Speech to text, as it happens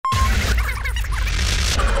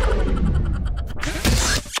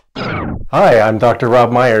Hi, I'm Dr. Rob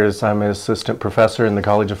Myers. I'm an assistant professor in the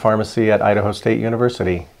College of Pharmacy at Idaho State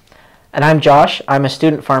University. And I'm Josh. I'm a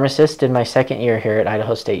student pharmacist in my second year here at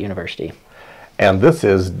Idaho State University. And this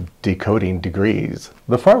is Decoding Degrees,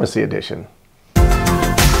 the Pharmacy Edition.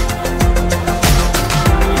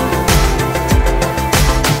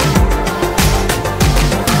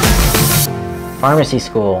 Pharmacy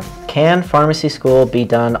school. Can pharmacy school be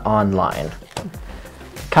done online?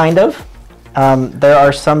 Kind of. There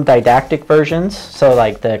are some didactic versions, so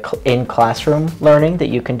like the in-classroom learning that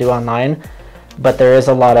you can do online, but there is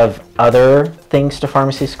a lot of other things to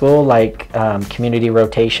pharmacy school, like community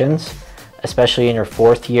rotations, especially in your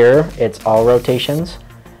fourth year. It's all rotations,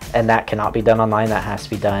 and that cannot be done online. That has to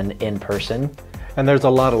be done in person. And there's a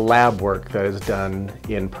lot of lab work that is done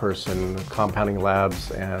in person, compounding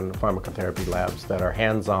labs and pharmacotherapy labs that are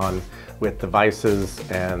hands-on with devices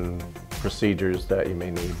and procedures that you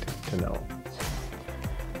may need to know.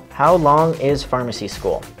 How long is pharmacy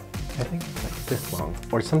school? I think it's like this long,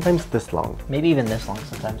 or sometimes this long. Maybe even this long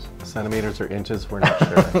sometimes. Centimeters or inches, we're not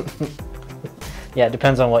sure. Yeah, it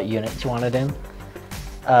depends on what unit you want it in.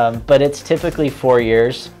 But it's typically 4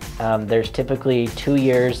 years. There's typically 2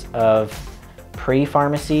 years of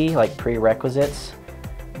pre-pharmacy, like prerequisites,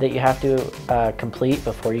 that you have to complete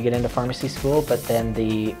before you get into pharmacy school, but then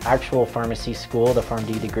the actual pharmacy school, the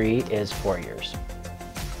PharmD degree, is 4 years.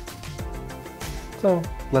 So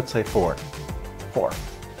let's say 4. 4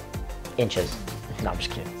 inches. No, I'm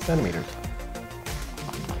just kidding. Centimeters.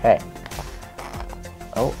 Okay.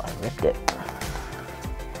 Oh, I ripped it.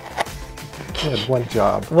 You had one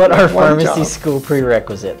job. What are pharmacy school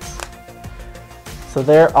prerequisites? So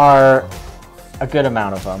there are a good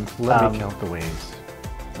amount of them. Let me count the ways.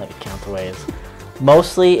 Let me count the ways.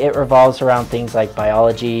 Mostly it revolves around things like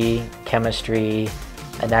biology, chemistry,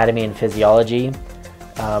 anatomy and physiology.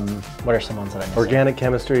 What are some ones that I missed? Organic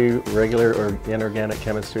chemistry, regular or inorganic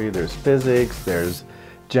chemistry, there's physics, there's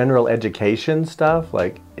general education stuff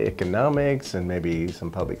like economics and maybe some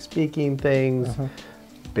public speaking things,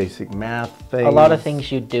 basic math things. A lot of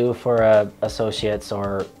things you do for associates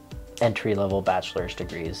or entry-level bachelor's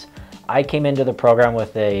degrees. I came into the program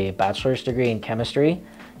with a bachelor's degree in chemistry.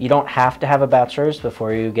 You don't have to have a bachelor's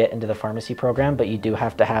before you get into the pharmacy program, but you do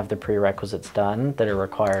have to have the prerequisites done that are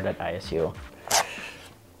required at ISU.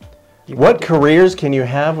 What careers can you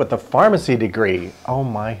have with a pharmacy degree? Oh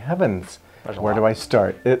my heavens. Where do I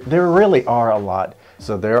start? There really are a lot.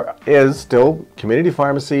 So there is still community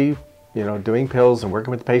pharmacy, you know, doing pills and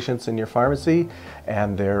working with patients in your pharmacy.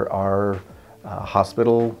 And there are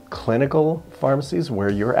hospital clinical pharmacies where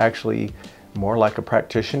you're actually more like a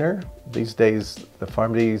practitioner. These days, the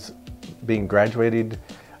PharmDs being graduated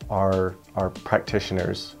are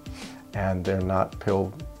Practitioners, and they're not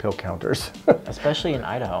pill counters. Especially in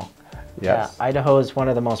Idaho. Yes. Yeah, Idaho is one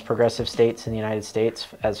of the most progressive states in the United States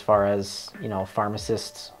as far as, you know,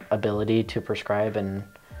 pharmacists' ability to prescribe and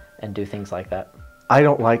do things like that. I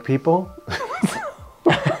don't like people.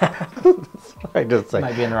 I just say,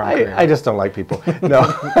 Might be in the wrong career. I just don't like people.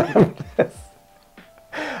 No.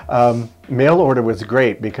 Mail order was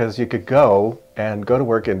great because you could go to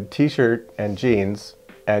work in t-shirt and jeans,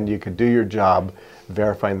 and you could do your job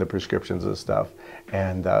verifying the prescriptions and stuff.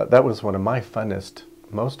 And that was one of my funnest,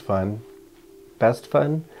 most fun, best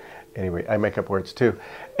fun. Anyway, I make up words too.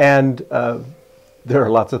 And there are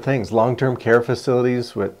lots of things. Long-term care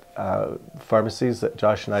facilities with pharmacies that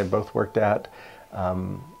Josh and I both worked at.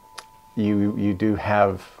 You do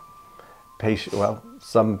have patient, well,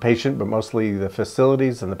 some patient, but mostly the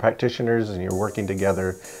facilities and the practitioners, and you're working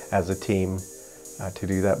together as a team to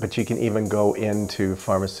do that. But you can even go into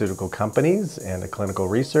pharmaceutical companies and clinical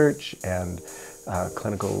research and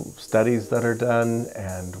clinical studies that are done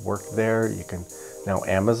and work there. You can, now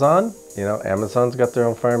Amazon, you know, Amazon's got their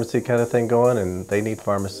own pharmacy kind of thing going, and they need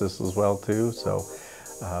pharmacists as well too. So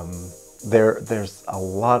there's a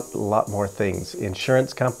lot more things.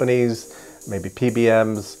 Insurance companies, maybe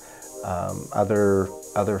PBMs,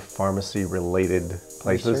 other pharmacy related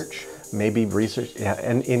places. Research. Maybe research, yeah,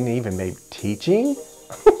 and even maybe teaching.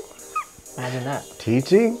 Imagine that.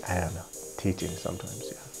 Teaching? I don't know. Teaching sometimes,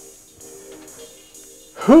 yeah.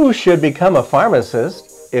 Who should become a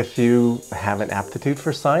pharmacist if you have an aptitude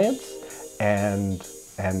for science and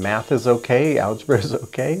math is okay, algebra is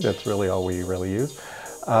okay, that's really all we really use,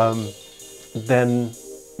 then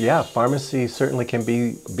yeah, pharmacy certainly can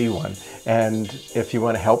be one. And if you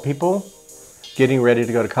want to help people getting ready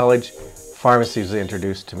to go to college, pharmacy was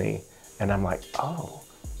introduced to me. And I'm like, oh,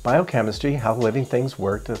 biochemistry, how living things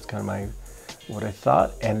work, that's kind of what I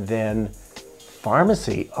thought. And then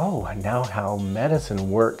pharmacy, oh, and now how medicine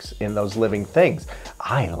works in those living things.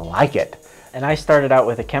 I like it. And I started out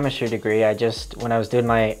with a chemistry degree. When I was doing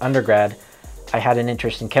my undergrad, I had an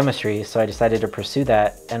interest in chemistry, so I decided to pursue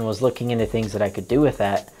that and was looking into things that I could do with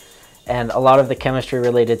that. And a lot of the chemistry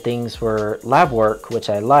related things were lab work, which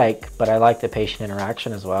I like, but I like the patient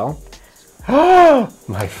interaction as well.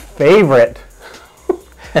 My favorite.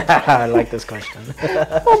 I like this question.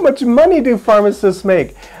 How much money do pharmacists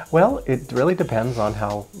make? Well, it really depends on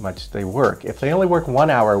how much they work. If they only work 1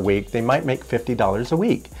 hour a week, they might make $50 a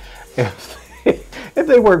week. If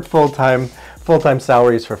they work full-time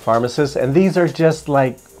salaries for pharmacists, and these are just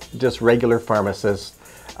regular pharmacists,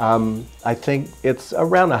 I think it's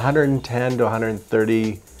around 110 to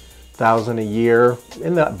 130,000 a year,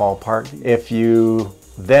 in that ballpark. If you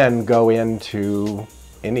then go into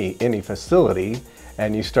any facility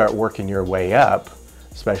and you start working your way up,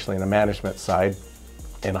 especially in the management side,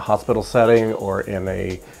 in a hospital setting or in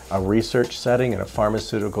a research setting in a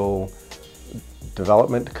pharmaceutical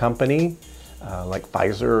development company, like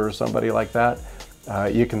Pfizer or somebody like that,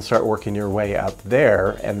 you can start working your way up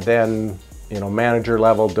there, and then, manager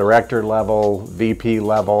level, director level, VP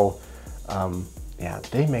level, yeah,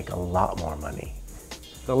 they make a lot more money.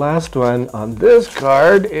 The last one on this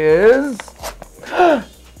card is,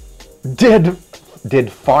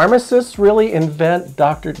 did pharmacists really invent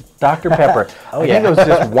Dr. Pepper? Oh, I think it was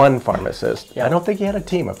just one pharmacist. Yeah. I don't think he had a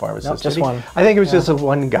team of pharmacists. Nope, just one. I think it was just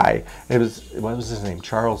one guy. What was his name?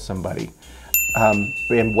 Charles somebody.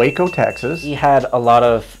 In Waco, Texas. He had a lot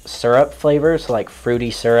of syrup flavors, like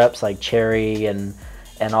fruity syrups, like cherry and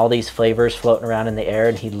all these flavors floating around in the air,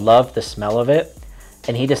 and he loved the smell of it.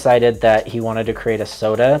 And he decided that he wanted to create a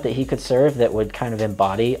soda that he could serve that would kind of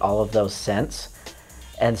embody all of those scents.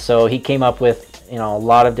 And so he came up with, a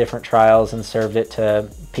lot of different trials and served it to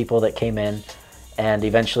people that came in. And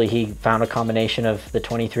eventually he found a combination of the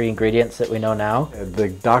 23 ingredients that we know now. The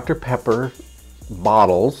Dr. Pepper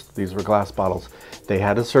bottles, these were glass bottles, they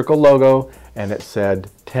had a circle logo and it said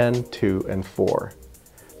 10, 2, and 4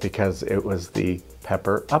 because it was the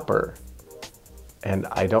Pepper Upper. And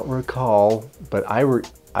I don't recall, but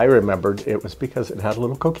I remembered it was because it had a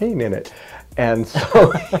little cocaine in it. And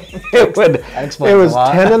so it was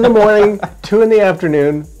 10 in the morning, 2 in the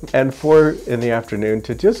afternoon, and 4 in the afternoon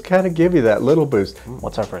to just kind of give you that little boost.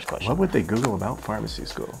 What's our first question? What would they Google about pharmacy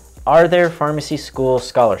school? Are there pharmacy school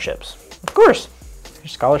scholarships? Of course.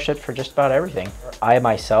 There's scholarships for just about everything. I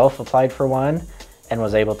myself applied for one and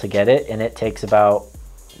was able to get it, and it takes about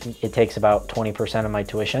 20% of my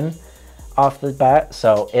tuition off the bat,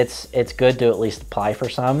 so it's good to at least apply for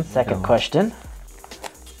some. Second question.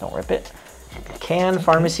 Don't rip it. Can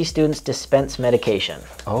pharmacy students dispense medication?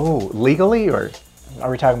 Oh, legally, or? Are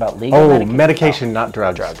we talking about legal medication, not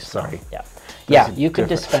drugs. Drugs. Sorry. Yeah. Yeah, you can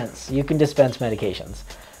dispense medications.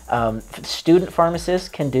 Student pharmacists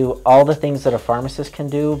can do all the things that a pharmacist can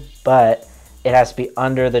do, but it has to be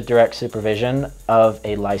under the direct supervision of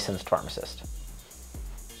a licensed pharmacist.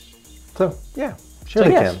 So, yeah, sure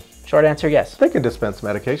they can. Short answer, yes. They can dispense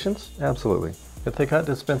medications, absolutely. If they got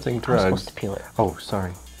dispensing drugs. I'm supposed to peel it. Oh,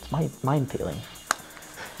 sorry. It's mind peeling.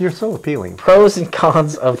 You're so appealing. Pros and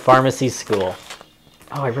cons of pharmacy school.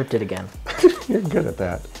 Oh, I ripped it again. You're good at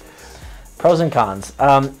that. Pros and cons.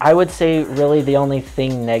 I would say really the only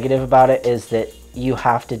thing negative about it is that you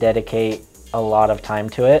have to dedicate a lot of time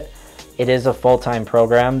to it. It is a full-time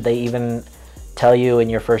program. They even tell you in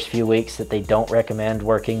your first few weeks that they don't recommend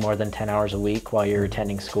working more than 10 hours a week while you're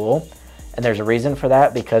attending school. And there's a reason for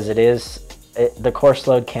that, because the course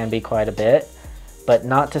load can be quite a bit, but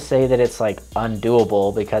not to say that it's like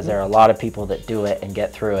undoable, because there are a lot of people that do it and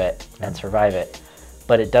get through it and survive it.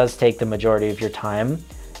 But it does take the majority of your time.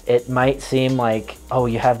 It might seem like, oh,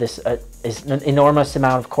 you have this enormous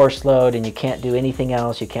amount of course load and you can't do anything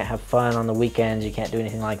else. You can't have fun on the weekends. You can't do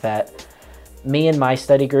anything like that. Me and my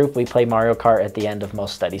study group, we play Mario Kart at the end of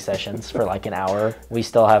most study sessions for like an hour. We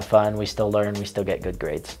still have fun. We still learn. We still get good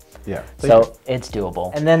grades. Yeah. So it's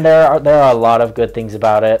doable. And then there are a lot of good things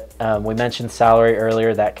about it. We mentioned salary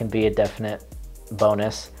earlier. That can be a definite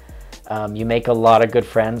bonus. You make a lot of good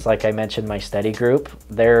friends. Like I mentioned, my study group,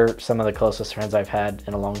 they're some of the closest friends I've had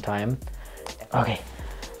in a long time. Okay.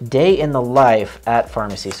 Day in the life at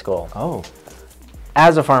pharmacy school. Oh.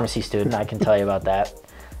 As a pharmacy student, I can tell you about that.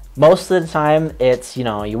 Most of the time, it's,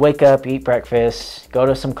 you wake up, eat breakfast, go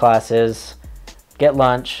to some classes, get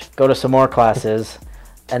lunch, go to some more classes,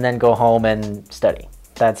 and then go home and study.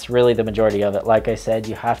 That's really the majority of it. Like I said,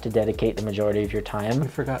 you have to dedicate the majority of your time. You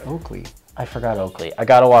forgot Oakley. I forgot Oakley. I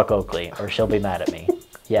gotta walk Oakley or she'll be mad at me.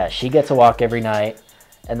 Yeah, she gets a walk every night,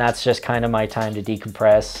 and that's just kind of my time to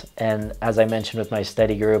decompress. And as I mentioned with my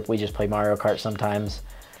study group, we just play Mario Kart sometimes.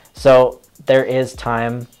 So there is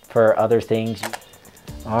time for other things.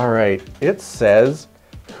 All right, it says,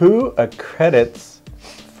 who accredits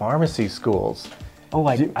pharmacy schools? Oh,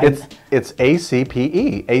 it's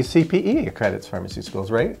ACPE. ACPE accredits pharmacy schools,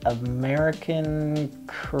 right? American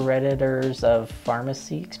Creditors of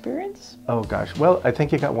Pharmacy Experience? Oh gosh, well, I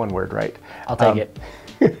think you got one word right. I'll take it.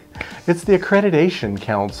 It's the Accreditation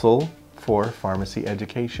Council for Pharmacy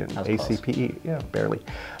Education, ACPE. Close. Yeah, barely,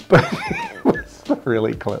 but it was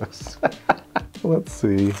really close. Let's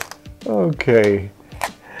see. Okay.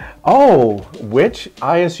 Oh, which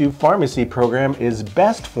ISU pharmacy program is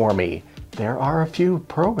best for me? There are a few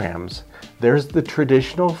programs. There's the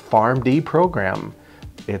traditional PharmD program.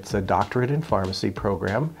 It's a doctorate in pharmacy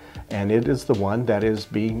program, and it is the one that is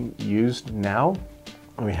being used now.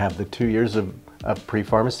 We have the 2 years of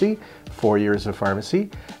pre-pharmacy, 4 years of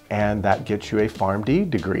pharmacy, and that gets you a PharmD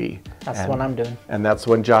degree. That's what I'm doing. And that's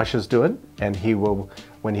what Josh is doing, and he will,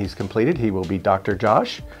 when he's completed, he will be Dr.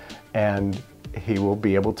 Josh, and he will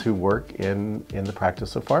be able to work in the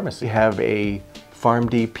practice of pharmacy. We have a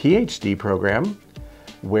PharmD PhD program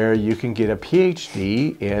where you can get a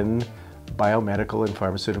PhD in biomedical and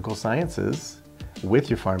pharmaceutical sciences with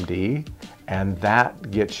your PharmD, and that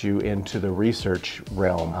gets you into the research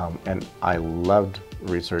realm. And I loved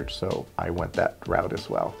research, so I went that route as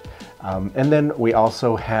well. And then we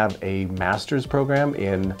also have a master's program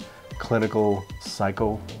in clinical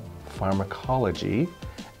psychopharmacology,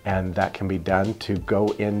 and that can be done to go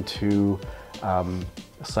into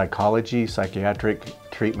psychology, psychiatric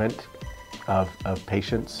treatment of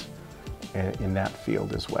patients in that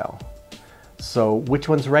field as well. So which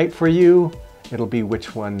one's right for you? It'll be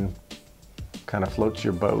which one kind of floats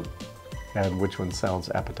your boat and which one sounds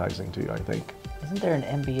appetizing to you, I think. Isn't there an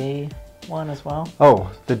MBA one as well?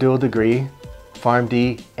 Oh, the dual degree,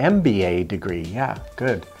 PharmD MBA degree. Yeah,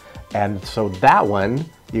 good. And so that one,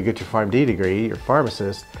 you get your PharmD degree, your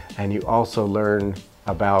pharmacist, and you also learn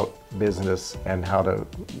about business and how to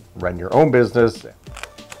run your own business.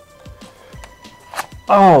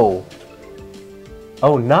 Oh,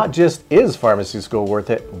 not just is pharmacy school worth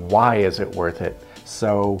it, why is it worth it?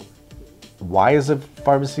 So why is a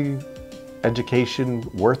pharmacy education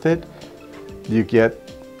worth it? You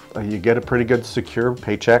get a pretty good secure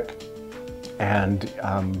paycheck, and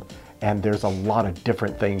there's a lot of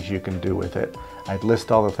different things you can do with it. I'd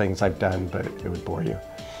list all the things I've done, but it would bore you.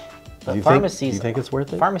 But do you think it's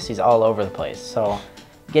worth it? Pharmacy's all over the place. So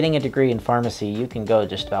getting a degree in pharmacy, you can go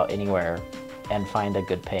just about anywhere and find a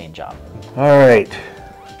good paying job. All right.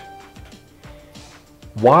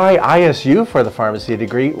 Why ISU for the pharmacy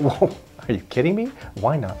degree? Whoa, are you kidding me?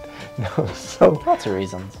 Why not? No, so lots of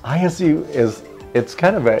reasons. ISU it's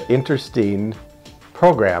kind of an interesting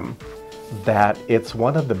program, that it's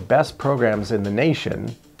one of the best programs in the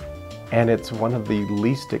nation, and it's one of the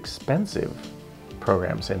least expensive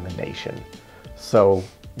programs in the nation. So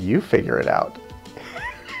you figure it out.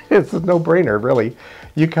 It's a no-brainer, really.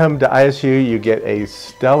 You come to ISU, you get a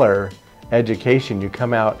stellar education. You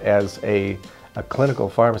come out as a clinical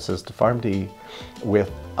pharmacist, a PharmD,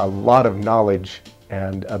 with a lot of knowledge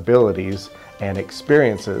and abilities and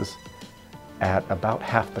experiences at about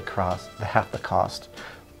half the cost.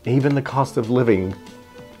 Even the cost of living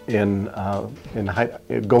in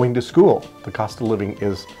going to school, the cost of living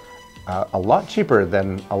is a lot cheaper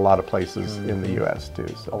than a lot of places in the U.S. too.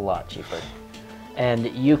 So. A lot cheaper.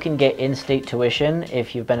 And you can get in-state tuition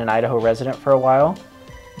if you've been an Idaho resident for a while.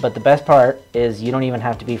 But the best part is you don't even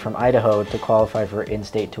have to be from Idaho to qualify for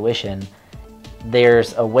in-state tuition.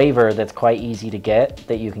 There's a waiver that's quite easy to get,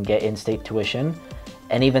 that you can get in-state tuition.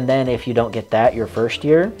 And even then, if you don't get that your first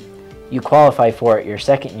year, you qualify for it your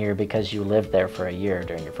second year because you lived there for a year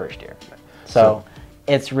during your first year. So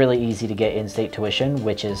it's really easy to get in-state tuition,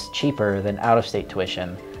 which is cheaper than out-of-state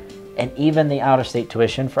tuition. And even the out-of-state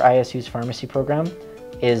tuition for ISU's pharmacy program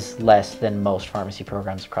is less than most pharmacy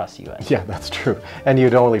programs across the U.S. Yeah, that's true. And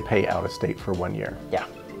you'd only pay out-of-state for 1 year. Yeah.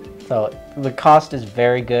 So the cost is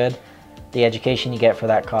very good. The education you get for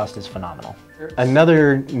that cost is phenomenal.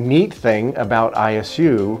 Another neat thing about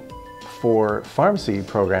ISU for pharmacy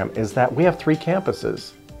program is that we have 3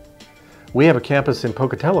 campuses. We have a campus in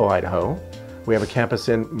Pocatello, Idaho. We have a campus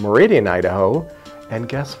in Meridian, Idaho. And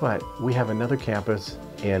guess what? We have another campus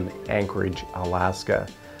in Anchorage, Alaska.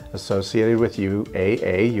 Associated with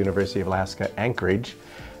UAA, University of Alaska, Anchorage,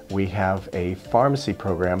 we have a pharmacy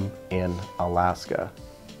program in Alaska.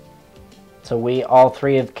 So all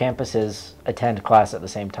 3 of campuses attend class at the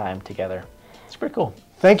same time together. It's pretty cool.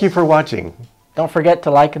 Thank you for watching. Don't forget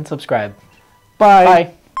to like and subscribe. Bye.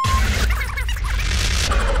 Bye.